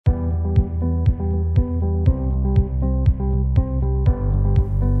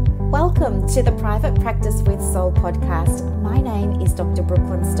Welcome to the Private Practice with Soul podcast. My name is Dr.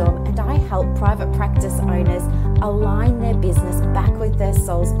 Brooklyn Storm and I help private practice owners align their business back with their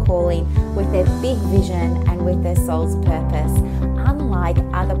soul's calling, with their big vision and with their soul's purpose. Unlike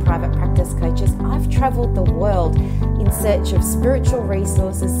other private practice coaches, I've traveled the world in search of spiritual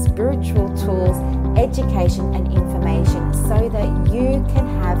resources, spiritual tools, education and information so that you can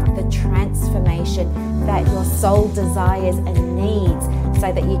have the transformation that your soul desires and needs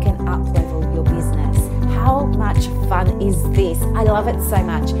so that you can up-level your business. How much fun is this? I love it so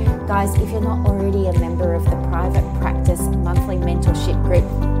much. Guys, if you're not already a member of the Private Practice Monthly Mentorship Group,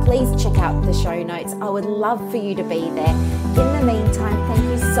 please check out the show notes. I would love for you to be there. In the meantime, thank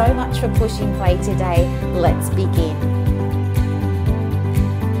you so much for pushing play today. Let's begin.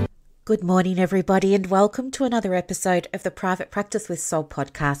 Good morning, everybody, and welcome to another episode of the Private Practice with Soul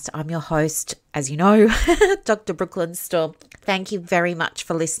podcast. I'm your host, as you know, Dr. Brooklyn Storm. Thank you very much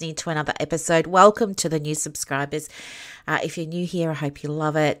for listening to another episode. Welcome to the new subscribers. If you're new here, I hope you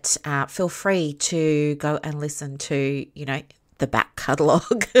love it. Feel free to go and listen to, the back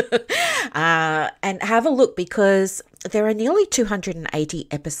catalogue and have a look because there are nearly 280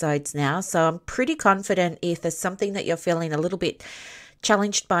 episodes now. So I'm pretty confident if there's something that you're feeling a little bit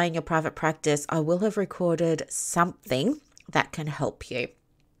challenged by in your private practice, I will have recorded something that can help you.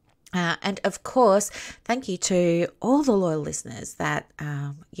 And of course, thank you to all the loyal listeners that,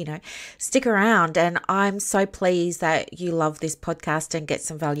 stick around. And I'm so pleased that you love this podcast and get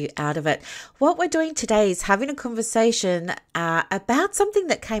some value out of it. What we're doing today is having a conversation about something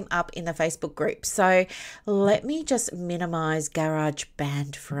that came up in the Facebook group. So let me just minimize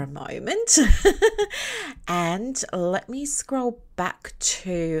GarageBand for a moment. And let me scroll back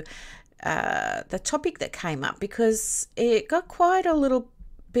to the topic that came up because it got quite a little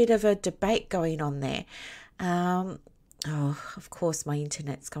bit of a debate going on there. Of course, my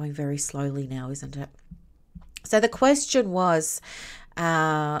internet's going very slowly now, isn't it? So the question was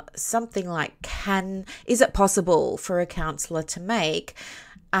something like, is it possible for a counsellor to make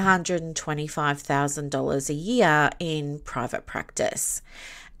 $125,000 a year in private practice?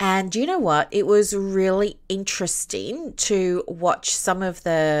 And you know what? It was really interesting to watch some of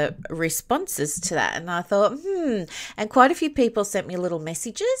the responses to that. And I thought, and quite a few people sent me little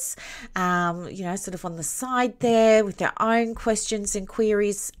messages, sort of on the side there with their own questions and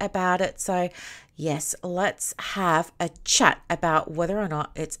queries about it. So yes, let's have a chat about whether or not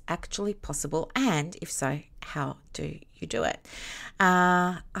it's actually possible. And if so, how do you do it?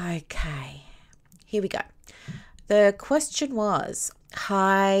 Okay, here we go. The question was,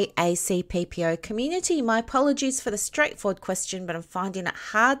 hi, ACPPO community. My apologies for the straightforward question, but I'm finding it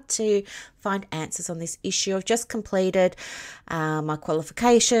hard to find answers on this issue. I've just completed my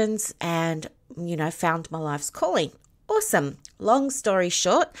qualifications and, found my life's calling. Awesome. Long story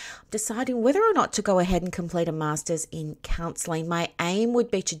short, I'm deciding whether or not to go ahead and complete a master's in counselling. My aim would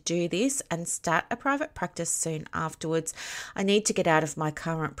be to do this and start a private practice soon afterwards. I need to get out of my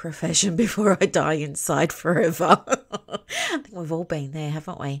current profession before I die inside forever. I think we've all been there,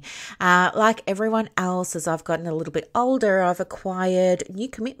 haven't we? Like everyone else, as I've gotten a little bit older, I've acquired new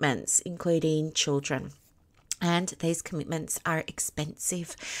commitments, including children. And these commitments are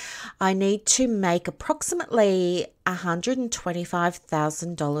expensive. I need to make approximately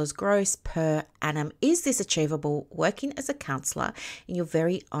 $125,000 gross per annum. Is this achievable working as a counsellor in your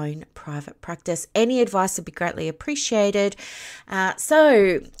very own private practice? Any advice would be greatly appreciated.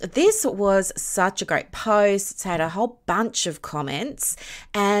 So this was such a great post. It's had a whole bunch of comments.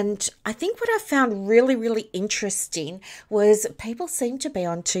 And I think what I found really, really interesting was people seem to be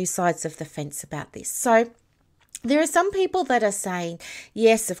on two sides of the fence about this. So there are some people that are saying,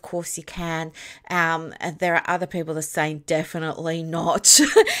 yes, of course you can. And there are other people that are saying, definitely not.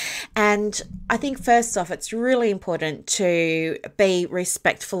 And I think first off, it's really important to be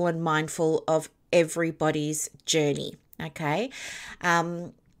respectful and mindful of everybody's journey. Okay.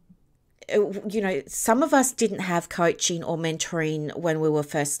 Some of us didn't have coaching or mentoring when we were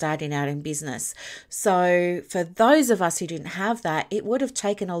first starting out in business. So for those of us who didn't have that, it would have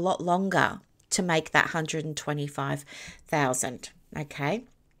taken a lot longer to make that $125,000, okay?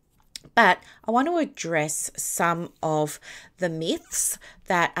 But I want to address some of the myths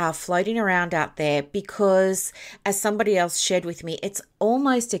that are floating around out there because, as somebody else shared with me, it's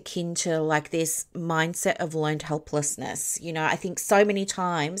almost akin to like this mindset of learned helplessness. I think so many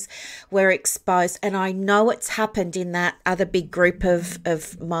times we're exposed, and I know it's happened in that other big group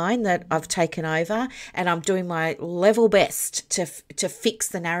of mine that I've taken over, and I'm doing my level best to fix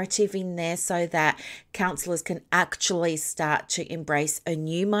the narrative in there so that counsellors can actually start to embrace a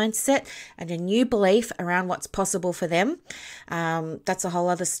new mindset and a new belief around what's possible for them. That's a whole whole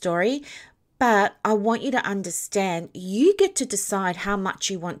other story. But I want you to understand you get to decide how much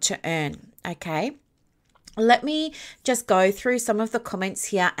you want to earn, okay? Let me just go through some of the comments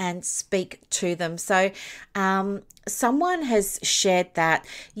here and speak to them. So someone has shared that,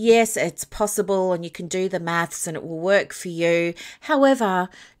 yes, it's possible and you can do the maths and it will work for you. However,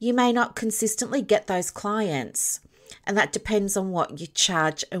 you may not consistently get those clients. And that depends on what you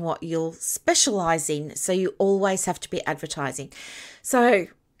charge and what you'll specialize in. So you always have to be advertising. So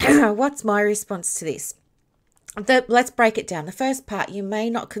what's my response to this? Let's break it down. The first part, you may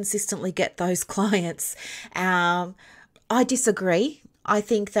not consistently get those clients. I disagree. I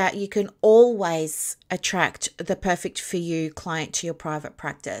think that you can always attract the perfect for you client to your private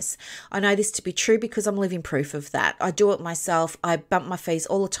practice. I know this to be true because I'm living proof of that. I do it myself. I bump my fees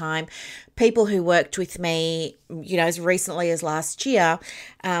all the time. People who worked with me, as recently as last year,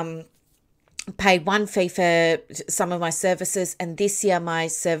 paid one fee for some of my services, and this year my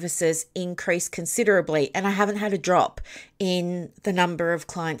services increased considerably, and I haven't had a drop in the number of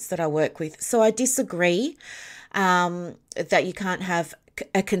clients that I work with. So I disagree that you can't have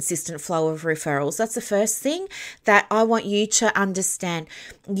a consistent flow of referrals. That's the first thing that I want you to understand.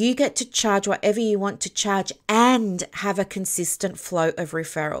 You get to charge whatever you want to charge and have a consistent flow of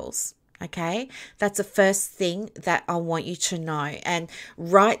referrals. Okay, that's the first thing that I want you to know, and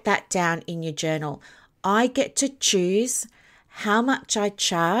write that down in your journal. I get to choose how much I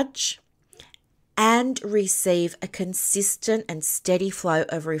charge and receive a consistent and steady flow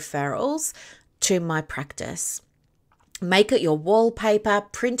of referrals to my practice. Make it your wallpaper,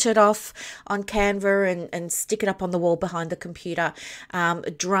 print it off on Canva and stick it up on the wall behind the computer.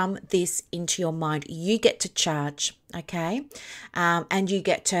 Drum this into your mind. You get to charge, okay? And you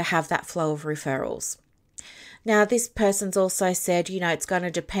get to have that flow of referrals. Now, this person's also said, it's going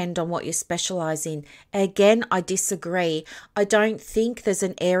to depend on what you specialize in. Again, I disagree. I don't think there's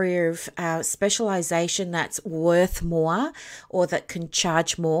an area of specialization that's worth more or that can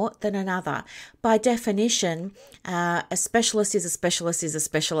charge more than another. By definition, a specialist is a specialist is a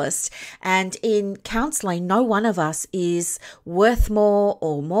specialist. And in counseling, no one of us is worth more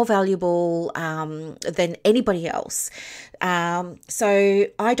or more valuable than anybody else. So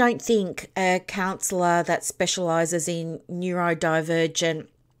I don't think a counsellor that specialises in neurodivergent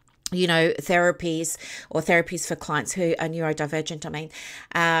therapies or therapies for clients who are neurodivergent,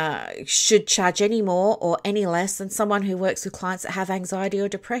 should charge any more or any less than someone who works with clients that have anxiety or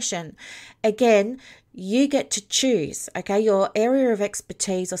depression. Again, you get to choose, okay? Your area of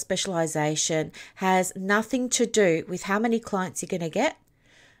expertise or specialisation has nothing to do with how many clients you're going to get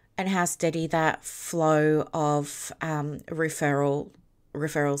and how steady that flow of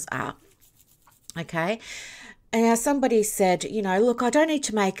referrals are, okay? And now somebody said, look, I don't need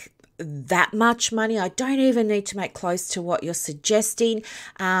to make that much money. I don't even need to make close to what you're suggesting.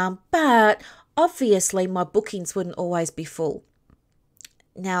 But obviously my bookings wouldn't always be full.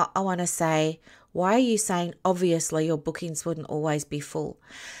 Now I want to say, why are you saying obviously your bookings wouldn't always be full?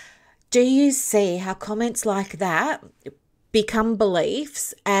 Do you see how comments like that become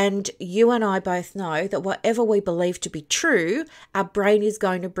beliefs? And you and I both know that whatever we believe to be true, our brain is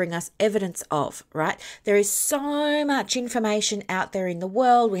going to bring us evidence of, right? There is so much information out there in the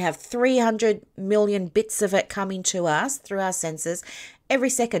world. We have 300 million bits of it coming to us through our senses every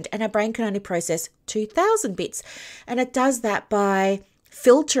second, and our brain can only process 2,000 bits. And it does that by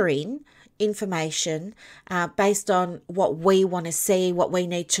filtering information based on what we want to see, what we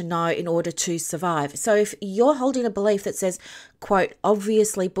need to know in order to survive. So if you're holding a belief that says, quote,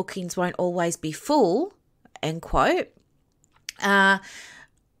 obviously bookings won't always be full, end quote,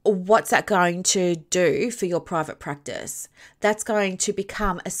 what's that going to do for your private practice? That's going to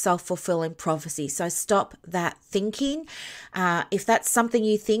become a self-fulfilling prophecy. So stop that thinking. If that's something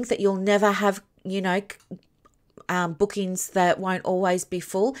you think that you'll never have, bookings that won't always be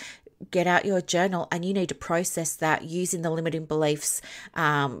full, get out your journal and you need to process that using the limiting beliefs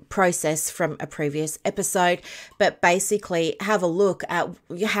process from a previous episode. But basically have a look at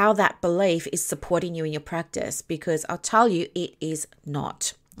how that belief is supporting you in your practice, because I'll tell you it is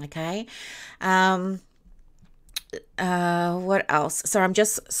not. Okay. What else? So I'm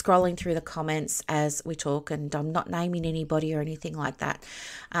just scrolling through the comments as we talk, and I'm not naming anybody or anything like that.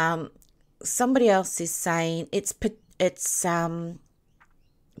 Somebody else is saying it's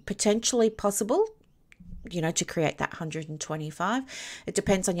potentially possible, to create that 125. It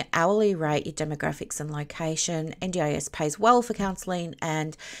depends on your hourly rate, your demographics and location. NDIS pays well for counselling,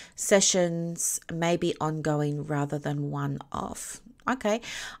 and sessions may be ongoing rather than one-off. Okay.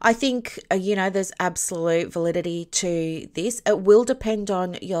 I think, there's absolute validity to this. It will depend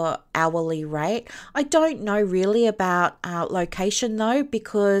on your hourly rate. I don't know really about location though,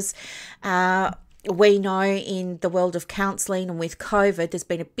 because we know in the world of counselling and with COVID, there's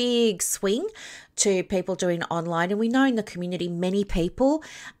been a big swing to people doing online. And we know in the community, many people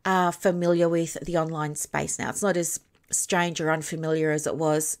are familiar with the online space now. It's not as strange or unfamiliar as it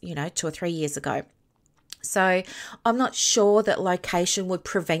was, 2 or 3 years ago. So I'm not sure that location would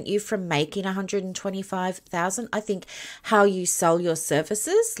prevent you from making 125,000. I think how you sell your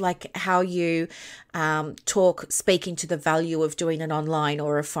services, like how you speaking to the value of doing an online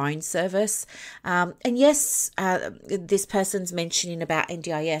or a phone service. And yes, this person's mentioning about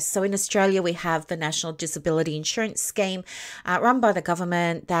NDIS. So in Australia, we have the National Disability Insurance Scheme run by the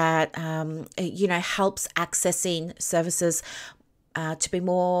government that, helps accessing services to be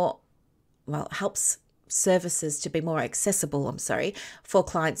more, helps services to be more accessible, for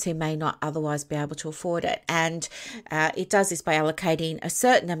clients who may not otherwise be able to afford it. And it does this by allocating a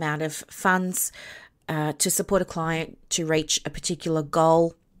certain amount of funds to support a client to reach a particular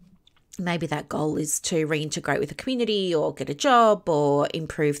goal. Maybe that goal is to reintegrate with the community or get a job or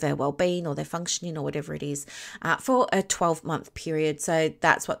improve their well-being or their functioning or whatever it is for a 12-month period. So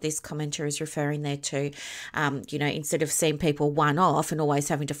that's what this commenter is referring there to. Instead of seeing people one-off and always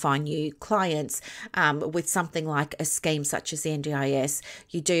having to find new clients, with something like a scheme such as the NDIS,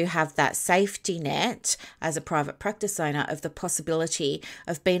 you do have that safety net as a private practice owner of the possibility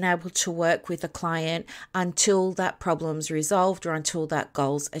of being able to work with a client until that problem's resolved or until that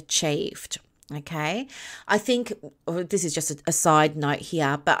goal's achieved. Okay, I think this is just a side note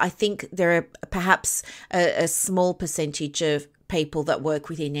here, but I think there are perhaps a small percentage of people that work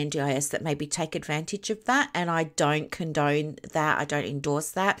within NDIS that maybe take advantage of that, and I don't condone that. I don't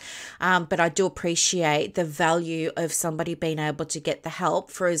endorse that, but I do appreciate the value of somebody being able to get the help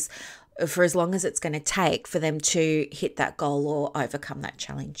for as long as it's going to take for them to hit that goal or overcome that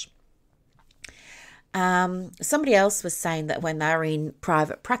challenge. Somebody else was saying that when they were in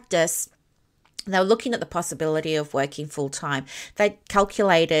private practice, they were looking at the possibility of working full-time. They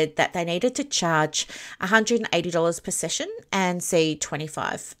calculated that they needed to charge $180 per session and see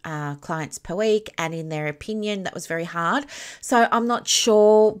 25 clients per week. And in their opinion, that was very hard. So I'm not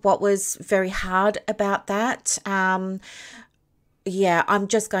sure what was very hard about that. I'm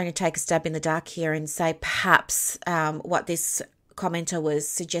just going to take a stab in the dark here and say perhaps what this commenter was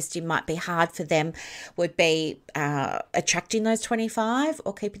suggesting might be hard for them would be attracting those 25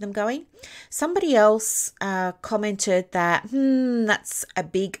 or keeping them going. Somebody else commented that that's a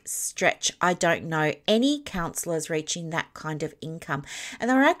big stretch. I don't know any counsellors reaching that kind of income. And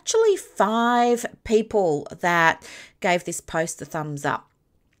there were actually 5 people that gave this post the thumbs up.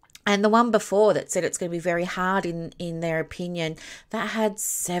 And the one before that said it's going to be very hard in their opinion, that had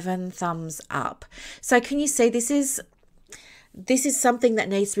 7 thumbs up. So can you see this is something that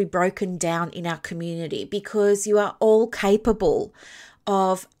needs to be broken down in our community, because you are all capable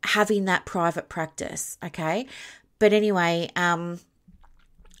of having that private practice, okay? But anyway,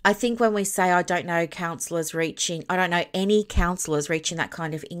 I think when we say I don't know any counsellors reaching that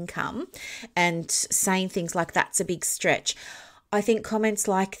kind of income and saying things like that's a big stretch, I think comments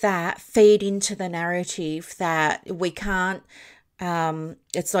like that feed into the narrative that we can't,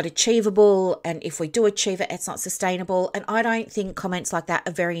 it's not achievable, and if we do achieve it, it's not sustainable. And I don't think comments like that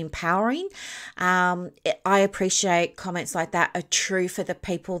are very empowering. I appreciate comments like that are true for the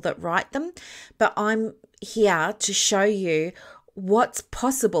people that write them, but I'm here to show you what's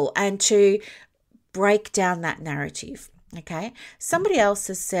possible and to break down that narrative. Okay, somebody else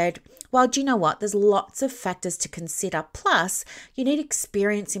has said, well, do you know what? There's lots of factors to consider. Plus, you need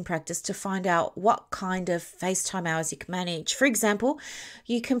experience in practice to find out what kind of FaceTime hours you can manage. For example,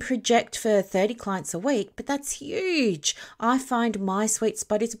 you can project for 30 clients a week, but that's huge. I find my sweet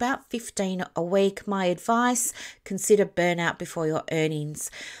spot is about 15 a week. My advice, consider burnout before your earnings.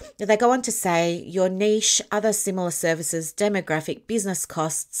 They go on to say your niche, other similar services, demographic, business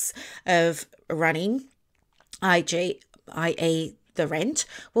costs of running, i.e. the rent,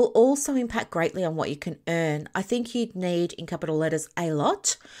 will also impact greatly on what you can earn. I think you'd need, in capital letters, a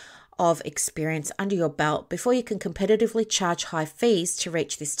lot of experience under your belt before you can competitively charge high fees to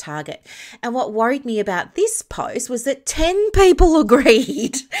reach this target. And what worried me about this post was that 10 people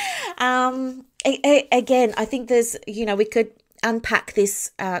agreed. Again, I think there's, we could unpack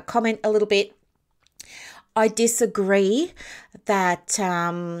this comment a little bit. I disagree that,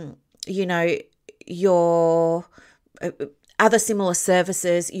 your other similar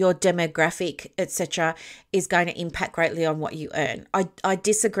services, your demographic, etc., is going to impact greatly on what you earn. I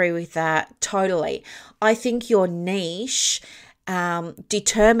disagree with that totally. I think your niche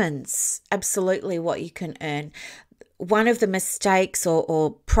determines absolutely what you can earn. One of the mistakes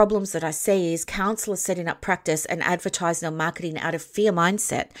or problems that I see is counsellors setting up practice and advertising or marketing out of fear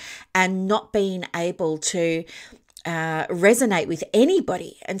mindset and not being able to resonate with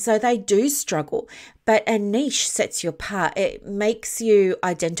anybody. And so they do struggle. But a niche sets you apart. It makes you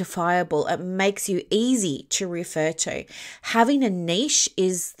identifiable. It makes you easy to refer to. Having a niche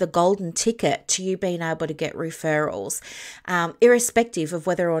is the golden ticket to you being able to get referrals, irrespective of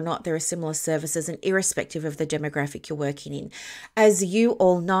whether or not there are similar services and irrespective of the demographic you're working in. As you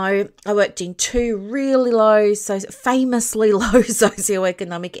all know, I worked in two really low, so famously low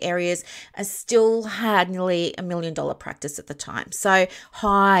socioeconomic areas. I still had nearly $1 million practice at the time. So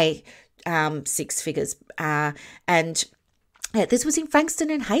high six figures. And this was in Frankston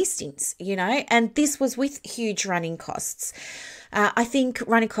and Hastings, and this was with huge running costs. I think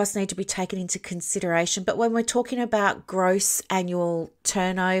running costs need to be taken into consideration, but when we're talking about gross annual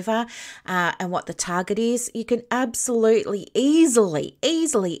turnover and what the target is, you can absolutely easily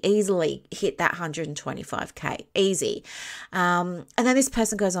hit that 125K, easy. And then this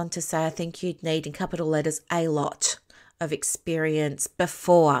person goes on to say, I think you'd need, in capital letters, a lot of experience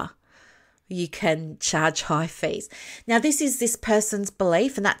before you can charge high fees. Now, this is this person's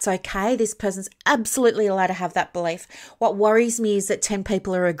belief, and that's okay. This person's absolutely allowed to have that belief. What worries me is that 10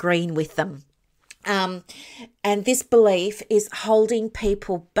 people are agreeing with them. And this belief is holding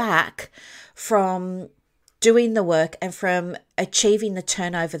people back from doing the work and from achieving the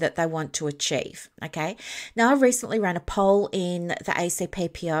turnover that they want to achieve. Okay. Now, I recently ran a poll in the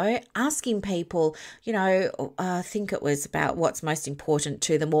ACPPO asking people, I think it was about what's most important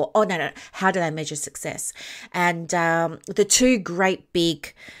to them, or, how do they measure success? And the two great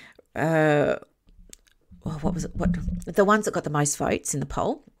big, the ones that got the most votes in the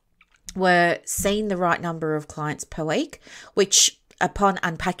poll were seeing the right number of clients per week, which, upon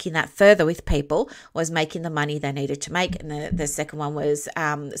unpacking that further with people, was making the money they needed to make. And the second one was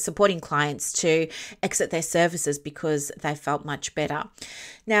supporting clients to exit their services because they felt much better.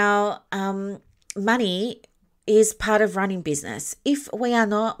 Now, money is part of running business. If we are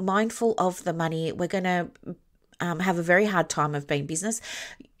not mindful of the money, we're going to have a very hard time of being business.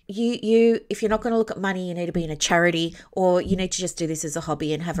 If you're not going to look at money, you need to be in a charity, or you need to just do this as a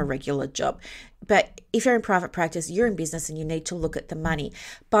hobby and have a regular job. But if you're in private practice, you're in business and you need to look at the money.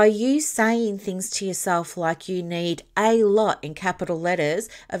 By you saying things to yourself like you need a lot, in capital letters,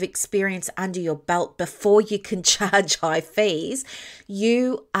 of experience under your belt before you can charge high fees,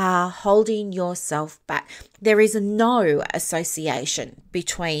 you are holding yourself back. There is no association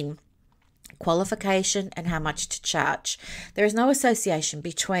between qualification and how much to charge. There is no association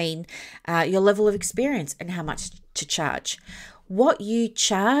between your level of experience and how much to charge. What you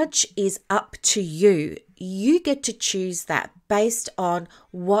charge is up to you. You get to choose that based on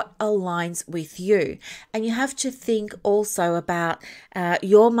what aligns with you. And you have to think also about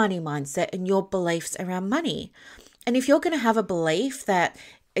your money mindset and your beliefs around money. And if you're going to have a belief that,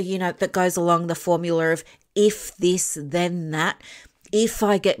 that goes along the formula of if this, then that, if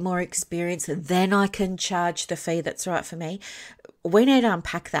I get more experience, then I can charge the fee that's right for me. We need to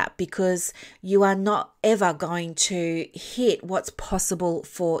unpack that, because you are not ever going to hit what's possible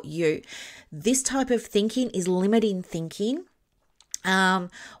for you. This type of thinking is limiting thinking.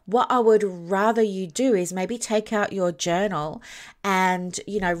 What I would rather you do is maybe take out your journal and,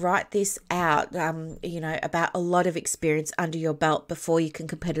 write this out, about a lot of experience under your belt before you can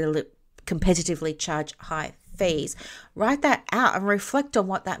competitively charge high fees. Write that out and reflect on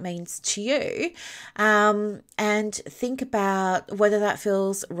what that means to you, and think about whether that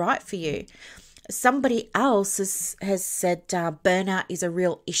feels right for you. Somebody else has said burnout is a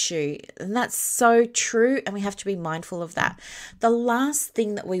real issue, and that's so true, and we have to be mindful of that. The last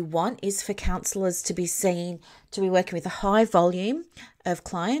thing that we want is for counsellors to be working with a high volume of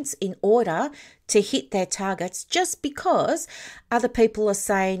clients in order to hit their targets just because other people are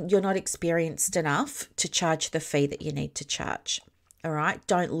saying you're not experienced enough to charge the fee that you need to charge. All right,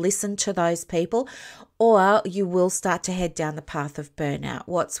 don't listen to those people, or you will start to head down the path of burnout.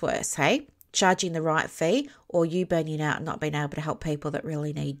 What's worse, hey? Charging the right fee, or you burning out and not being able to help people that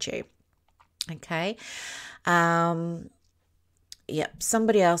really need you. Okay.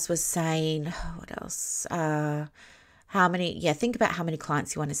 Somebody else was saying, what else? Think about how many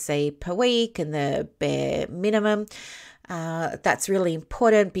clients you want to see per week and the bare minimum. That's really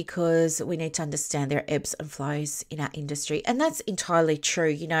important because we need to understand there are ebbs and flows in our industry. And that's entirely true.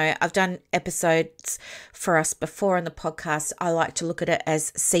 You know, I've done episodes for us before on the podcast. I like to look at it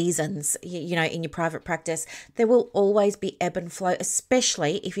as seasons. You know, in your private practice, there will always be ebb and flow,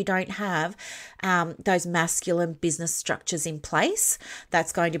 especially if you don't have those masculine business structures in place.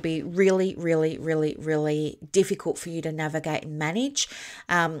 That's going to be really, really, really, really difficult for you to navigate and manage.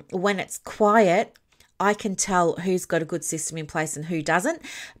 When it's quiet, I can tell who's got a good system in place and who doesn't,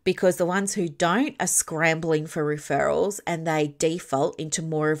 because the ones who don't are scrambling for referrals and they default into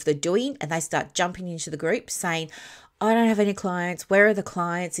more of the doing, and they start jumping into the group saying, I don't have any clients. Where are the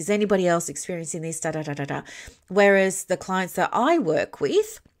clients? Is anybody else experiencing this? Da, da, da, da, da. Whereas the clients that I work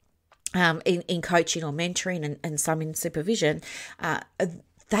with in coaching or mentoring and some in supervision,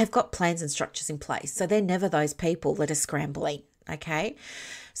 they've got plans and structures in place. So they're never those people that are scrambling. Okay.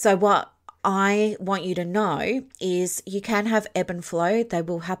 So what I want you to know is you can have ebb and flow. They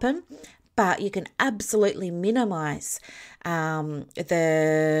will happen, but you can absolutely minimize what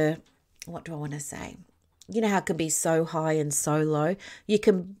do I want to say? You know how it can be so high and so low? You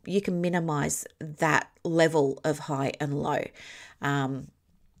can minimize that level of high and low.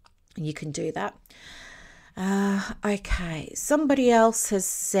 You can do that. Okay. Somebody else has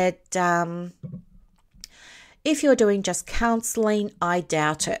said, if you're doing just counselling, I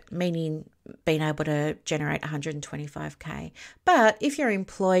doubt it, meaning being able to generate 125K. But if you're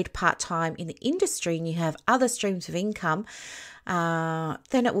employed part-time in the industry and you have other streams of income,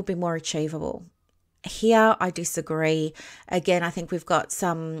 then it will be more achievable. Here, I disagree. Again, I think we've got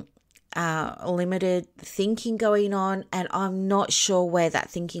some limited thinking going on, and I'm not sure where that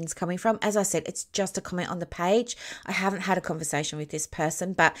thinking's coming from. As I said, it's just a comment on the page. I haven't had a conversation with this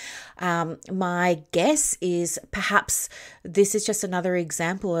person, but my guess is perhaps this is just another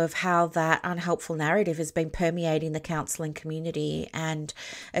example of how that unhelpful narrative has been permeating the counselling community, and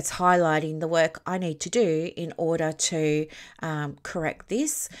it's highlighting the work I need to do in order to correct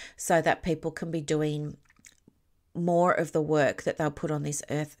this so that people can be doing more of the work that they'll put on this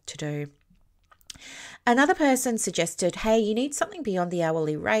earth to do. Another person suggested, hey, you need something beyond the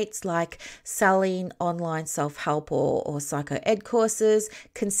hourly rates, like selling online self-help or psycho ed courses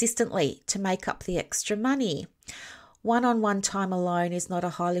consistently to make up the extra money. One-on-one time alone is not a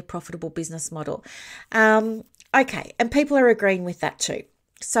highly profitable business model. Okay, and people are agreeing with that too.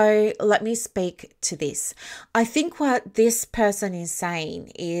 So let me speak to this. I think what this person is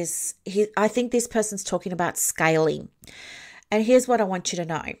saying is, I think this person's talking about scaling. And here's what I want you to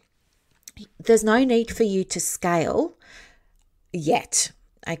know. There's no need for you to scale yet,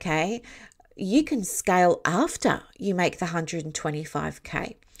 okay? You can scale after you make the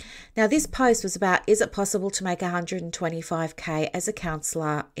 125K. Now, this post was about, is it possible to make 125K as a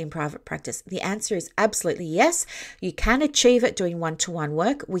counsellor in private practice? The answer is absolutely yes. You can achieve it doing one-to-one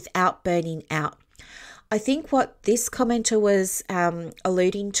work without burning out. I think what this commenter was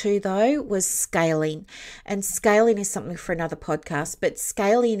alluding to, though, was scaling. And scaling is something for another podcast, but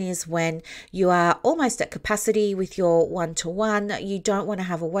scaling is when you are almost at capacity with your one-to-one. You don't want to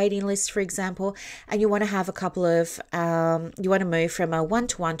have a waiting list, for example, and you want to have a couple of, you want to move from a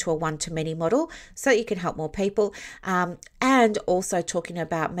one-to-one to a one-to-many model so that you can help more people. And also talking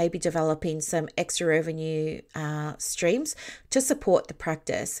about maybe developing some extra revenue streams to support the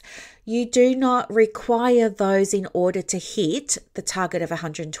practice. You do not require those in order to hit the target of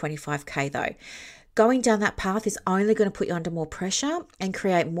 125K though. Going down that path is only going to put you under more pressure and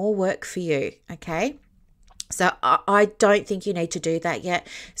create more work for you, okay? So I don't think you need to do that yet.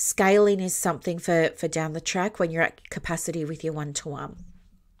 Scaling is something for down the track when you're at capacity with your one-to-one.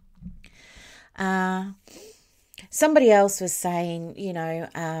 Somebody else was saying, you know,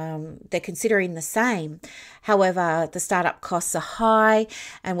 they're considering the same. However, the startup costs are high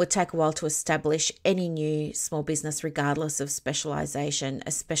and would take a while to establish any new small business, regardless of specialization,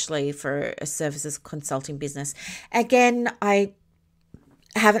 especially for a services consulting business. Again, I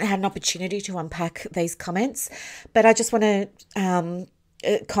haven't had an opportunity to unpack these comments, but I just want to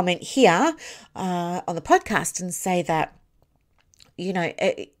comment here on the podcast and say that, you know,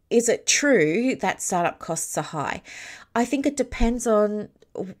 is it true that startup costs are high? I think it depends on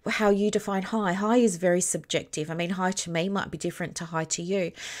how you define high. High is very subjective. I mean, high to me might be different to high to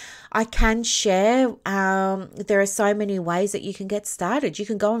you. I can share, there are so many ways that you can get started. You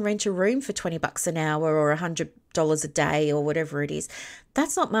can go and rent a room for $20 an hour or $100 a day or whatever it is.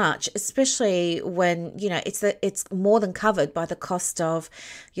 That's not much, especially when, you know, it's more than covered by the cost of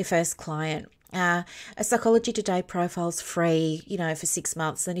your first client. A Psychology Today profile's free, for 6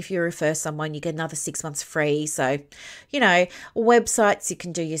 months. And if you refer someone, you get another 6 months free. So, websites you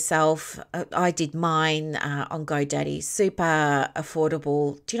can do yourself. I did mine on GoDaddy. Super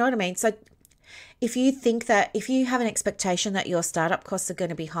affordable. Do you know what I mean? So if you have an expectation that your startup costs are going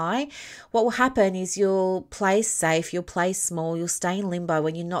to be high, what will happen is you'll play safe, you'll play small, you'll stay in limbo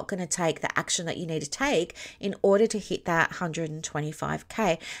when you're not going to take the action that you need to take in order to hit that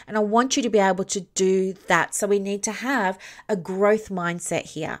 125K. And I want you to be able to do that. So we need to have a growth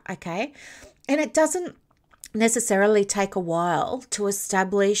mindset here, okay? And it doesn't necessarily take a while to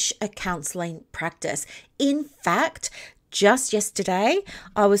establish a counseling practice. In fact, just yesterday,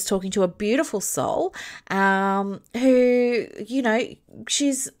 I was talking to a beautiful soul who,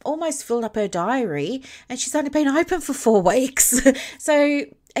 she's almost filled up her diary and she's only been open for 4 weeks. So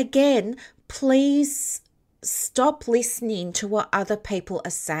again, please stop listening to what other people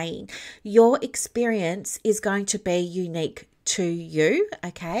are saying. Your experience is going to be unique to you,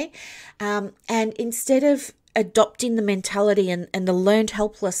 okay? And instead of adopting the mentality and the learned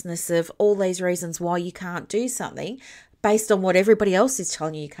helplessness of all these reasons why you can't do something, based on what everybody else is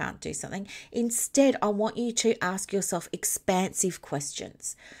telling you can't do something. Instead, I want you to ask yourself expansive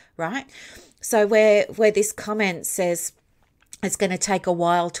questions, right? So where this comment says it's going to take a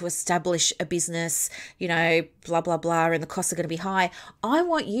while to establish a business, blah, blah, blah, and the costs are going to be high, I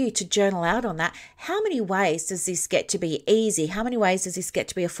want you to journal out on that. How many ways does this get to be easy? How many ways does this get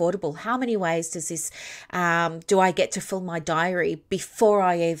to be affordable? How many ways does this, do I get to fill my diary before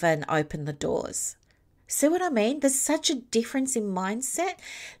I even open the doors? See what I mean? There's such a difference in mindset.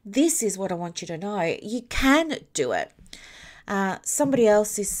 This is what I want you to know. You can do it. Somebody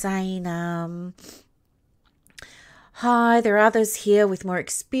else is saying, hi, there are others here with more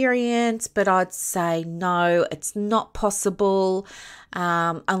experience, but I'd say no, it's not possible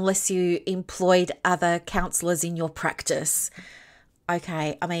unless you employed other counsellors in your practice.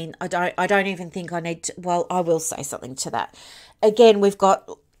 Okay, I mean, I don't even think I need to, well, I will say something to that. Again, we've got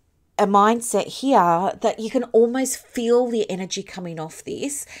a mindset here that you can almost feel the energy coming off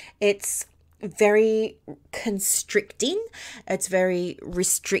this. It's very constricting. It's very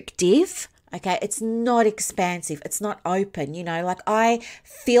restrictive. Okay, it's not expansive. It's not open. Like I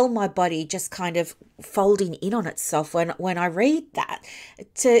feel my body just kind of folding in on itself when I read that.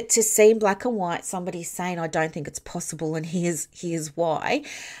 To see in black and white somebody saying, I don't think it's possible and here's why.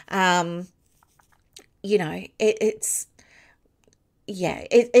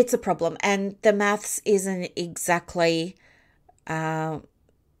 It's a problem, and the maths isn't exactly,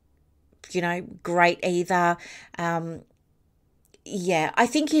 great either. I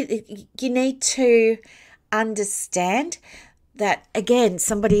think you need to understand that, again,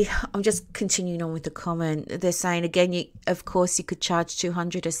 I'm just continuing on with the comment. They're saying, again, of course, you could charge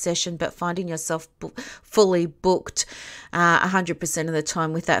 $200 a session, but finding yourself fully booked 100% of the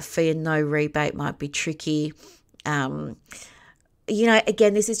time with that fee and no rebate might be tricky.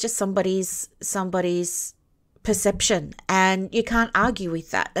 Again, this is just somebody's perception, and you can't argue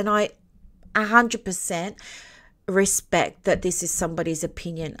with that. And I 100% respect that this is somebody's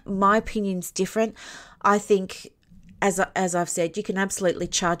opinion. My opinion's different. I think, as I've said, you can absolutely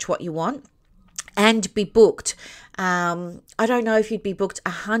charge what you want and be booked. I don't know if you'd be booked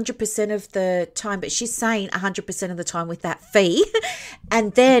 100% of the time, but she's saying 100% of the time with that fee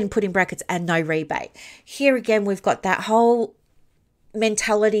and then put in brackets and no rebate. Here again, we've got that whole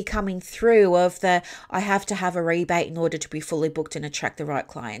mentality coming through of I have to have a rebate in order to be fully booked and attract the right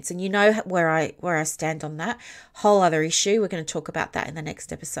clients. And where I stand on that. Whole other issue. We're going to talk about that in the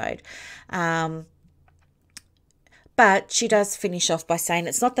next episode. But she does finish off by saying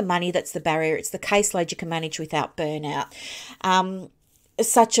it's not the money that's the barrier, it's the caseload you can manage without burnout.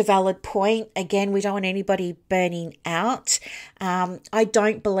 Such a valid point. Again, we don't want anybody burning out. I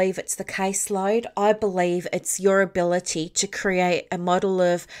don't believe it's the caseload. I believe it's your ability to create a model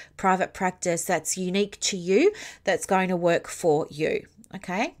of private practice that's unique to you, that's going to work for you.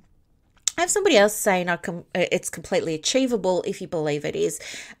 Okay. I have somebody else saying it's completely achievable if you believe it is.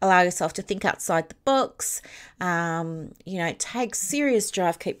 Allow yourself to think outside the box. Take serious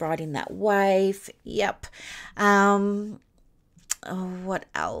drive, keep riding that wave. Yep. What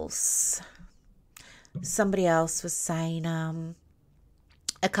else? Somebody else was saying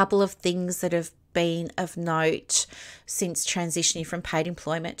a couple of things that have been of note since transitioning from paid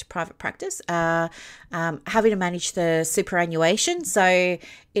employment to private practice, having to manage the superannuation. So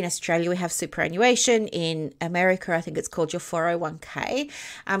in Australia, we have superannuation. In America, I think it's called your 401k.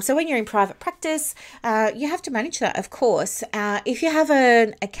 So when you're in private practice, you have to manage that, of course. If you have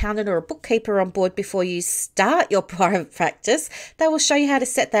an accountant or a bookkeeper on board before you start your private practice, they will show you how to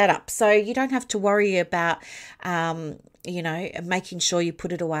set that up. So you don't have to worry about making sure you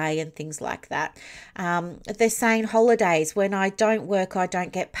put it away and things like that. They're saying holidays. When I don't work, I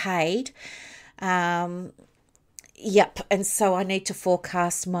don't get paid. Yep. And so I need to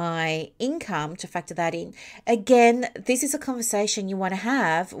forecast my income to factor that in. Again, this is a conversation you want to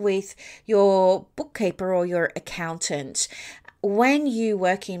have with your bookkeeper or your accountant. When you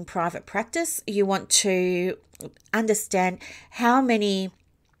work in private practice, you want to understand how many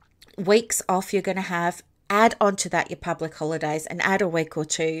weeks off you're going to have. Add onto that your public holidays and add a week or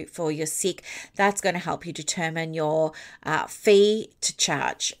two for your sick. That's going to help you determine your fee to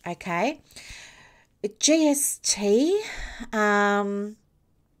charge, okay? GST and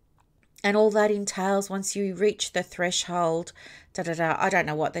all that entails once you reach the threshold, I don't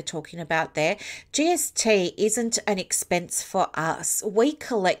know what they're talking about there. GST isn't an expense for us. We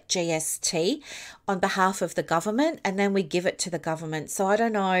collect GST on behalf of the government and then we give it to the government. So I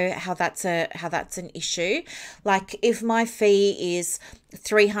don't know how that's an issue. Like if my fee is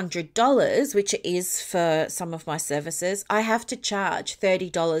 $300, which it is for some of my services, I have to charge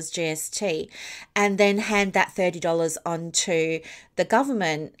 $30 GST and then hand that $30 on to the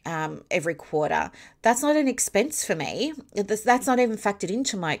government every quarter. That's not an expense for me. That's not even factored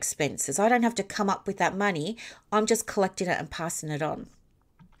into my expenses. I don't have to come up with that money. I'm just collecting it and passing it on.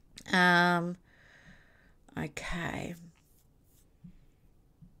 Okay.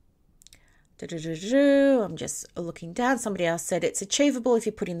 I'm just looking down. Somebody else said it's achievable if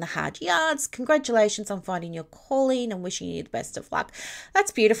you put in the hard yards. Congratulations on finding your calling and wishing you the best of luck.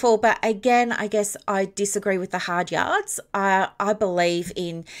 That's beautiful. But again, I guess I disagree with the hard yards. I believe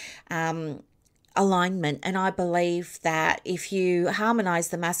in alignment, and I believe that if you harmonize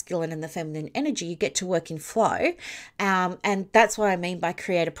the masculine and the feminine energy, you get to work in flow, and that's what I mean by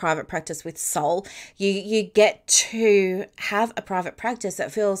create a private practice with soul. You get to have a private practice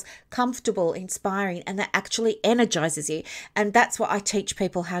that feels comfortable, inspiring, and that actually energizes you, and that's what I teach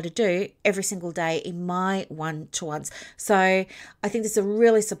people how to do every single day in my one-to-ones. So I think this is a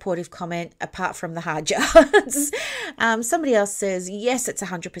really supportive comment apart from the hard yards. Somebody else says yes, it's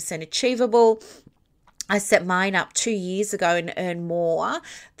 100% achievable. I set mine up 2 years ago and earn more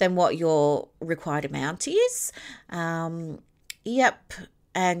than what your required amount is. Yep.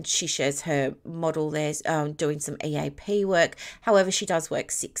 And she shares her model there, doing some EAP work. However, she does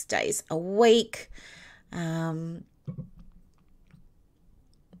work 6 days a week.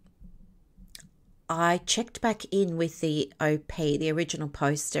 I checked back in with the OP, the original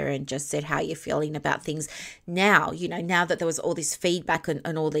poster, and just said how you're feeling about things now, now that there was all this feedback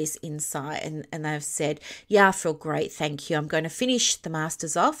and all this insight. And they've said, yeah, I feel great. Thank you. I'm going to finish the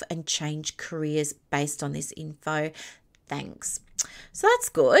master's off and change careers based on this info. Thanks. So that's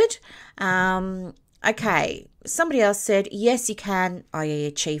good. Okay. Somebody else said, yes, you can. I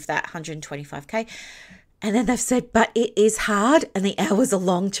achieve that 125K. And then they've said, but it is hard and the hours are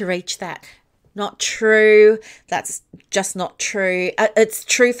long to reach that. Not true. That's just not true. It's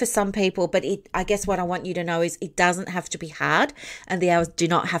true for some people, but I guess what I want you to know is it doesn't have to be hard and the hours do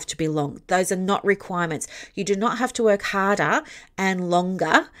not have to be long. Those are not requirements. You do not have to work harder and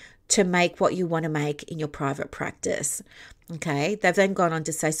longer to make what you want to make in your private practice. Okay. They've then gone on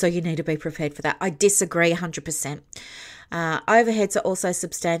to say, so you need to be prepared for that. I disagree 100%. Overheads are also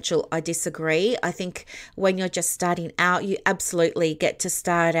substantial. I disagree. I think when you're just starting out, you absolutely get to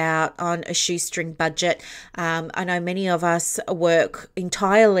start out on a shoestring budget. I know many of us work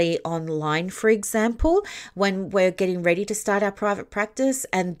entirely online, for example, when we're getting ready to start our private practice,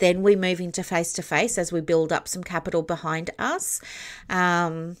 and then we move into face-to-face as we build up some capital behind us.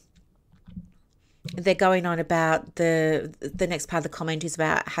 They're going on about the next part of the comment is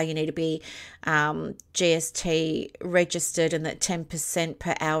about how you need to be GST registered and that 10%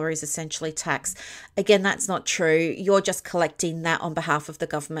 per hour is essentially tax. Again, that's not true. You're just collecting that on behalf of the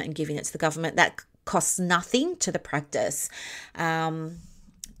government and giving it to the government. That costs nothing to the practice.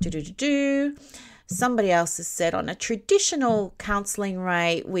 Somebody else has said on a traditional counselling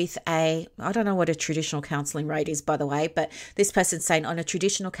rate with I don't know what a traditional counselling rate is, by the way, but this person's saying on a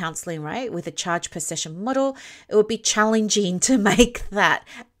traditional counselling rate with a charge per session model, it would be challenging to make that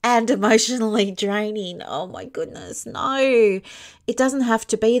and emotionally draining. Oh my goodness, no. It doesn't have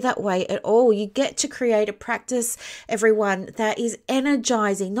to be that way at all. You get to create a practice, everyone, that is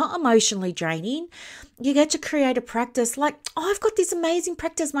energizing, not emotionally draining. You get to create a practice like, oh, I've got this amazing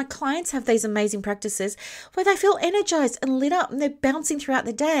practice. My clients have these amazing practices where they feel energized and lit up and they're bouncing throughout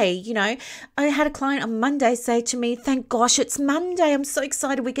the day. You know, I had a client on Monday say to me, thank gosh, it's Monday. I'm so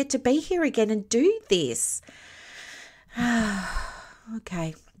excited we get to be here again and do this.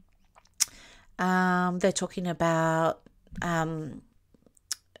 Okay. They're talking about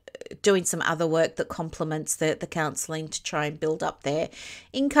doing some other work that complements the counselling to try and build up their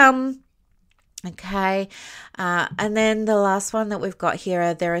income. Okay. And then the last one that we've got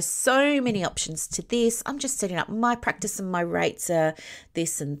here, there are so many options to this. I'm just setting up my practice and my rates are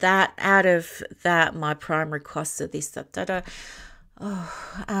this and that. Out of that, my primary costs are this,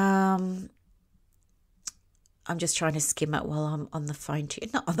 I'm just trying to skim it while I'm on the phone to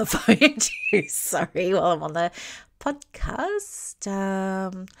you. Not on the phone to you, sorry, while I'm on the podcast.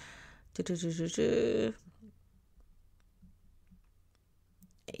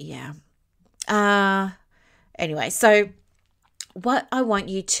 Yeah. Anyway, so what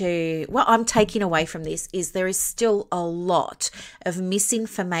I'm taking away from this is there is still a lot of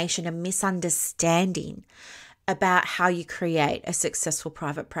misinformation and misunderstanding about how you create a successful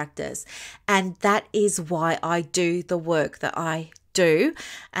private practice. And that is why I do the work that I do,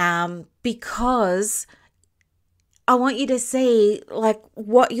 because I want you to see like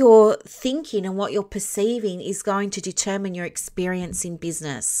what you're thinking and what you're perceiving is going to determine your experience in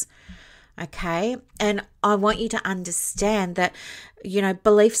business. Okay. And I want you to understand that, you know,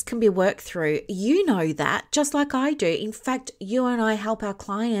 beliefs can be worked through. You know that just like I do. In fact, you and I help our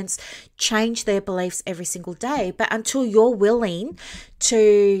clients change their beliefs every single day. But until you're willing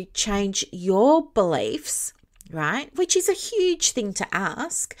to change your beliefs, right, which is a huge thing to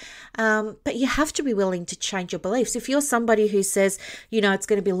ask, but you have to be willing to change your beliefs. If you're somebody who says, you know, it's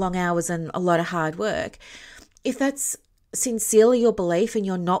going to be long hours and a lot of hard work, if that's sincerely your belief and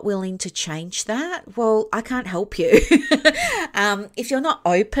you're not willing to change that, well, I can't help you. If you're not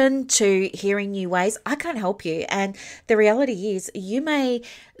open to hearing new ways, I can't help you. And the reality is you may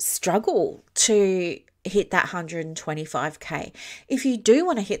struggle to hit that 125K. If you do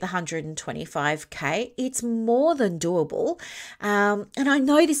want to hit the 125K, it's more than doable. And I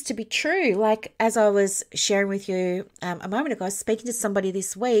know this to be true. Like as I was sharing with you a moment ago, I was speaking to somebody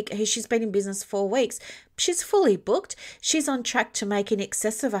this week who she's been in business 4 weeks. She's fully booked. She's on track to make in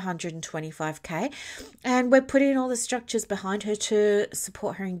excess of 125K. And we're putting all the structures behind her to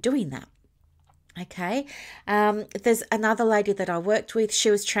support her in doing that. Okay. There's another lady that I worked with. She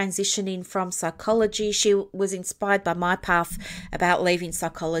was transitioning from psychology. She was inspired by my path about leaving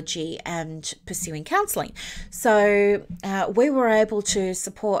psychology and pursuing counselling. So we were able to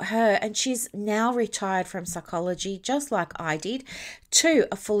support her, and she's now retired from psychology, just like I did, to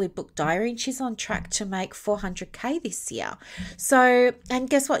a fully booked diary, and she's on track to make 400K this year. So, and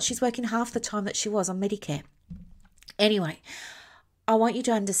guess what? She's working half the time that she was on Medicare. Anyway, I want you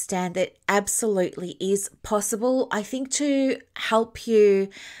to understand that absolutely is possible. I think to help you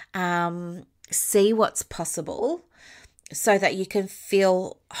see what's possible so that you can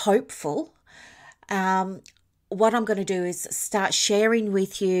feel hopeful, what I'm going to do is start sharing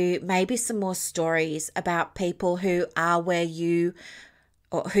with you maybe some more stories about people who are where you,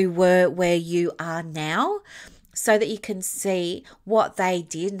 or who were where you are now, so that you can see what they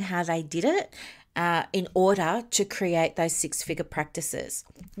did and how they did it. In order to create those 6-figure practices.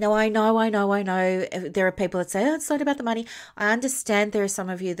 Now, I know there are people that say, oh, it's not about the money. I understand there are some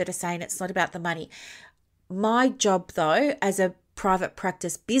of you that are saying it's not about the money. My job, though, as a private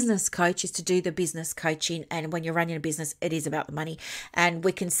practice business coach is to do the business coaching. And when you're running a business, it is about the money. And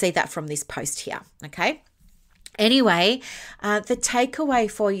we can see that from this post here, okay? Anyway, the takeaway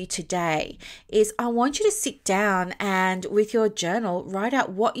for you today is I want you to sit down and with your journal, write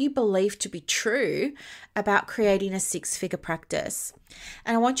out what you believe to be true about creating a 6-figure practice.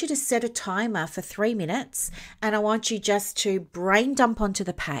 And I want you to set a timer for 3 minutes, and I want you just to brain dump onto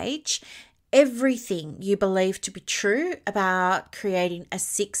the page everything you believe to be true about creating a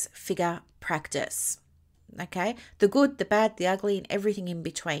 6-figure practice. Okay? The good, the bad, the ugly, and everything in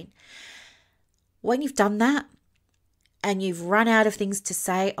between. When you've done that, and you've run out of things to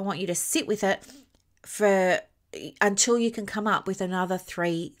say, I want you to sit with it until you can come up with another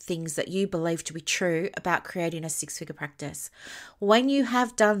 3 things that you believe to be true about creating a 6-figure practice. When you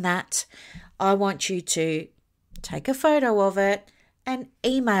have done that, I want you to take a photo of it and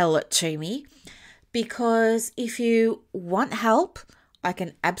email it to me, because if you want help, I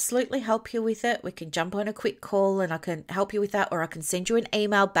can absolutely help you with it. We can jump on a quick call and I can help you with that, or I can send you an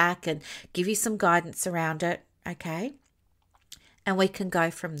email back and give you some guidance around it, okay? And we can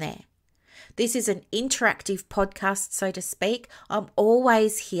go from there. This is an interactive podcast, so to speak. I'm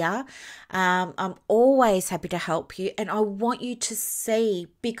always here. I'm always happy to help you. And I want you to see,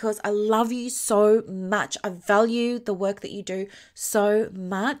 because I love you so much. I value the work that you do so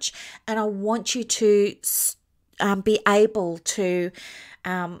much. And I want you to be able to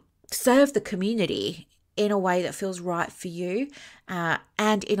serve the community in a way that feels right for you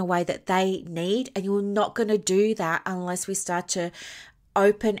and in a way that they need. And you're not going to do that unless we start to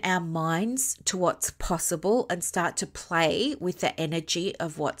open our minds to what's possible and start to play with the energy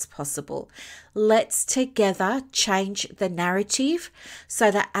of what's possible. Let's together change the narrative so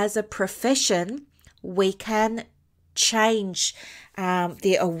that as a profession, we can change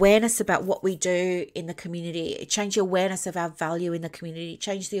the awareness about what we do in the community, change the awareness of our value in the community,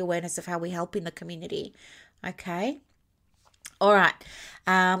 change the awareness of how we help in the community. Okay? All right.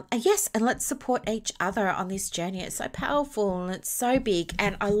 Yes, and let's support each other on this journey. It's so powerful and it's so big,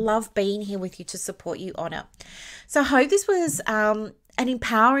 and I love being here with you to support you on it. So I hope this was an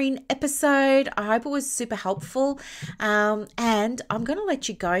empowering episode. I hope it was super helpful. And I'm going to let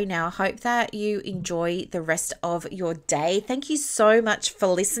you go now. I hope that you enjoy the rest of your day. Thank you so much for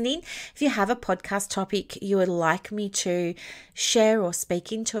listening. If you have a podcast topic you would like me to share or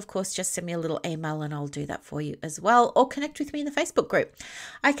speak into, of course, just send me a little email and I'll do that for you as well, or connect with me in the Facebook group.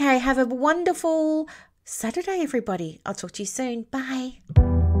 Okay, have a wonderful Saturday, everybody. I'll talk to you soon. Bye.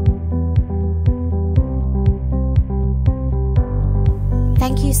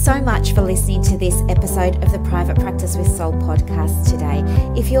 Thank you so much for listening to this episode of the Private Practice with Soul podcast today.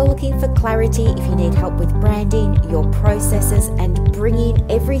 If you're looking for clarity, if you need help with branding, your processes, and bringing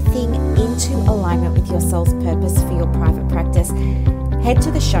everything into alignment with your soul's purpose for your private practice, head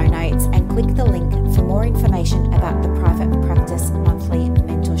to the show notes and click the link for more information about the Private Practice Monthly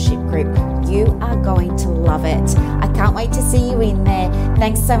Mentorship Group. You are going to love it. I can't wait to see you in there.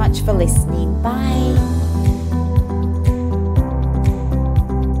 Thanks so much for listening. Bye.